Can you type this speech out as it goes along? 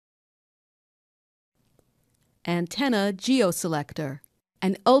Antenna GeoSelector,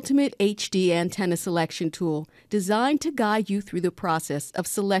 an ultimate HD antenna selection tool designed to guide you through the process of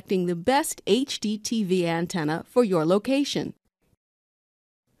selecting the best HDTV antenna for your location.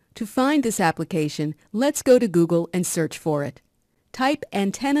 To find this application, let's go to Google and search for it. Type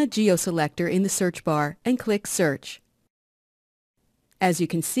Antenna GeoSelector in the search bar and click Search. As you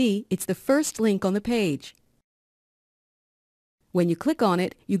can see, it's the first link on the page. When you click on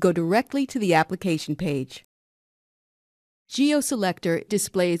it, you go directly to the application page. GeoSelector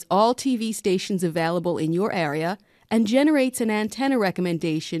displays all TV stations available in your area and generates an antenna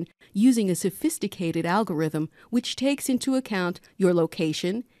recommendation using a sophisticated algorithm which takes into account your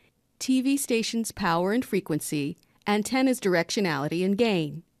location, TV station's power and frequency, antenna's directionality and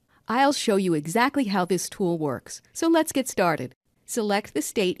gain. I'll show you exactly how this tool works, so let's get started. Select the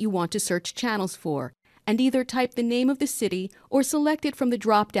state you want to search channels for, and either type the name of the city or select it from the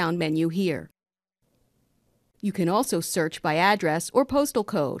drop-down menu here. You can also search by address or postal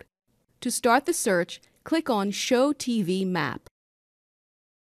code. To start the search, click on Show TV Map.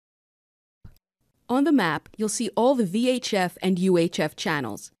 On the map, you'll see all the VHF and UHF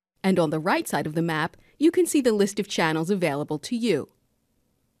channels, and on the right side of the map, you can see the list of channels available to you.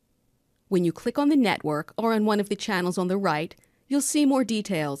 When you click on the network or on one of the channels on the right, you'll see more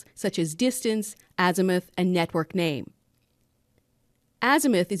details such as distance, azimuth, and network name.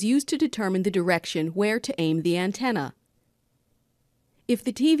 Azimuth is used to determine the direction where to aim the antenna. If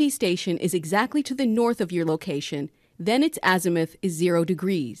the TV station is exactly to the north of your location, then its azimuth is 0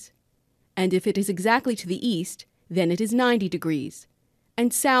 degrees. And if it is exactly to the east, then it is 90 degrees.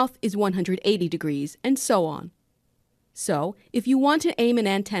 And south is 180 degrees, and so on. So, if you want to aim an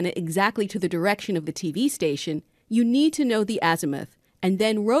antenna exactly to the direction of the TV station, you need to know the azimuth, and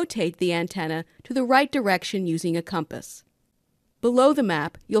then rotate the antenna to the right direction using a compass. Below the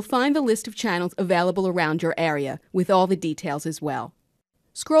map, you'll find the list of channels available around your area, with all the details as well.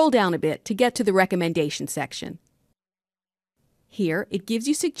 Scroll down a bit to get to the recommendation section. Here, it gives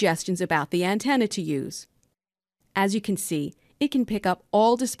you suggestions about the antenna to use. As you can see, it can pick up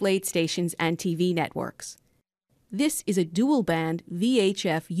all displayed stations and TV networks. This is a dual-band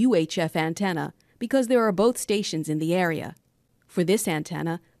VHF-UHF antenna because there are both stations in the area. For this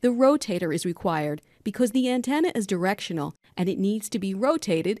antenna, the rotator is required because the antenna is directional and it needs to be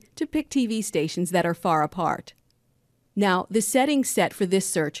rotated to pick TV stations that are far apart. Now, the settings set for this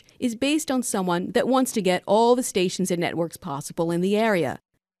search is based on someone that wants to get all the stations and networks possible in the area.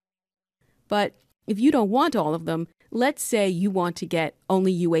 But if you don't want all of them, let's say you want to get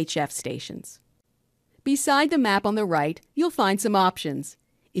only UHF stations. Beside the map on the right, you'll find some options.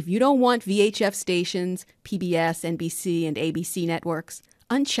 If you don't want VHF stations, PBS, NBC, and ABC networks,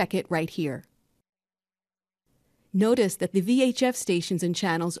 uncheck it right here. Notice that the VHF stations and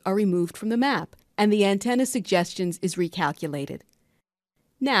channels are removed from the map, and the antenna suggestions is recalculated.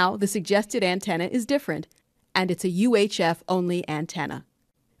 Now, the suggested antenna is different, and it's a UHF-only antenna.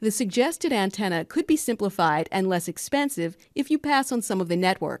 The suggested antenna could be simplified and less expensive if you pass on some of the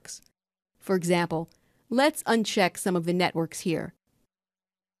networks. For example, let's uncheck some of the networks here.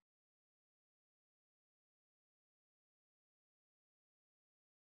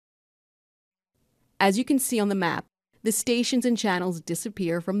 As you can see on the map, the stations and channels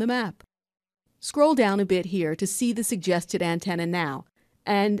disappear from the map. Scroll down a bit here to see the suggested antenna now,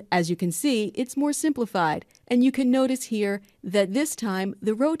 and as you can see, it's more simplified, and you can notice here that this time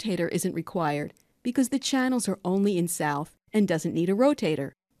the rotator isn't required because the channels are only in south and doesn't need a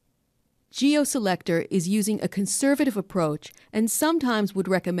rotator. GeoSelector is using a conservative approach and sometimes would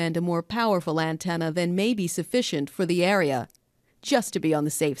recommend a more powerful antenna than may be sufficient for the area, just to be on the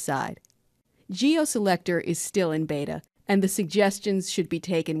safe side. GeoSelector is still in beta, and the suggestions should be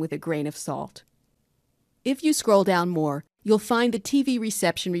taken with a grain of salt. If you scroll down more, you'll find the TV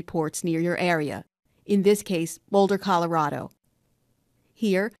reception reports near your area, in this case, Boulder, Colorado.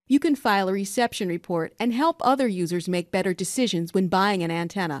 Here, you can file a reception report and help other users make better decisions when buying an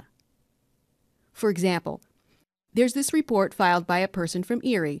antenna. For example, there's this report filed by a person from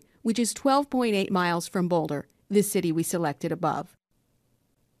Erie, which is 12.8 miles from Boulder, the city we selected above.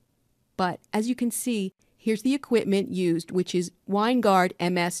 But as you can see, here's the equipment used, which is Winegard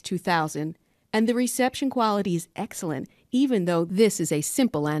MS-2000, and the reception quality is excellent, even though this is a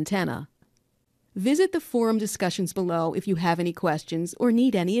simple antenna. Visit the forum discussions below if you have any questions or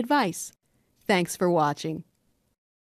need any advice. Thanks for watching.